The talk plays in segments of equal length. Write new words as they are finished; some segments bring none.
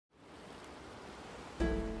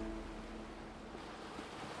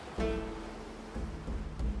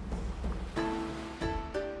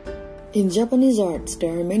In Japanese arts,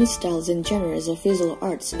 there are many styles and genres of visual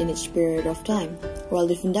arts in each period of time, while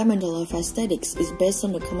the fundamental of aesthetics is based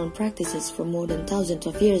on the common practices from more than thousands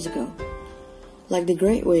of years ago. Like the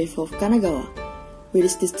Great Wave of Kanagawa, with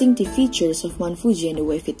its distinctive features of Mount Fuji and the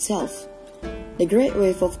wave itself. The Great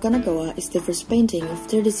Wave of Kanagawa is the first painting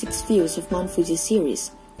of 36 views of Mount Fuji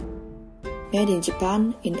series, made in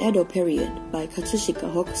Japan in Edo period by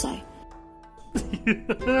Katsushika Hokusai.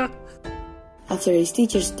 After his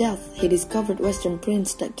teacher's death, he discovered Western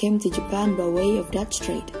prints that came to Japan by way of Dutch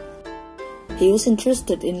trade. He was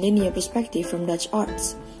interested in linear perspective from Dutch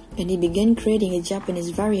arts, and he began creating a Japanese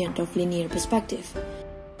variant of linear perspective.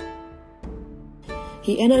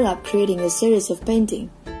 He ended up creating a series of paintings.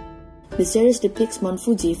 The series depicts Mount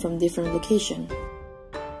Fuji from different locations,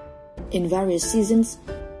 in various seasons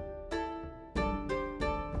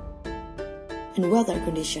and weather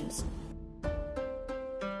conditions.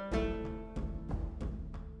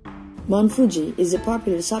 Mount Fuji is a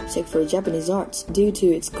popular subject for Japanese arts due to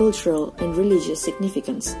its cultural and religious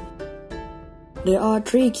significance. There are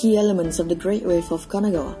three key elements of the Great Wave of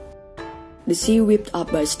Kanagawa: the sea whipped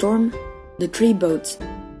up by storm, the three boats,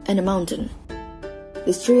 and a mountain.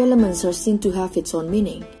 These three elements are seen to have its own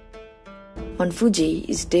meaning. Mount Fuji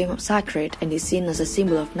is deemed sacred and is seen as a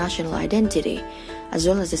symbol of national identity, as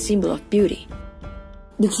well as a symbol of beauty.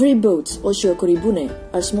 The three boats, Osho Koribune,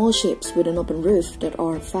 are small ships with an open roof that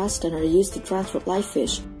are fast and are used to transport live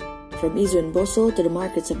fish from Izu and Boso to the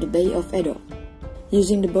markets of the Bay of Edo.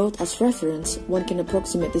 Using the boat as reference, one can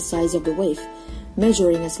approximate the size of the wave,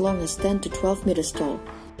 measuring as long as 10 to 12 meters tall.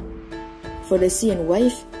 For the sea and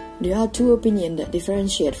wave, there are two opinions that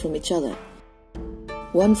differentiate from each other.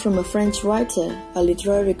 One from a French writer, a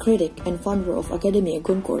literary critic and founder of Académie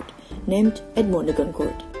Goncourt, named Edmond de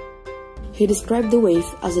Goncourt. He described the wave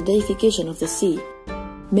as a deification of the sea,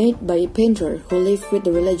 made by a painter who lived with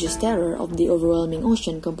the religious terror of the overwhelming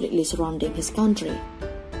ocean completely surrounding his country.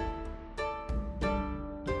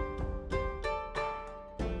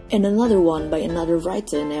 And another one by another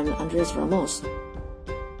writer named Andres Ramos,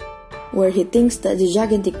 where he thinks that the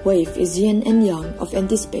gigantic wave is yin and yang of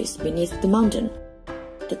empty space beneath the mountain,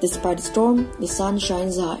 that despite the storm, the sun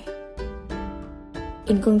shines high.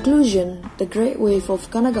 In conclusion, the Great Wave of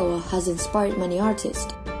Kanagawa has inspired many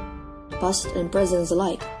artists, past and present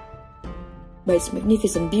alike, by its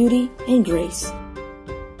magnificent beauty and grace.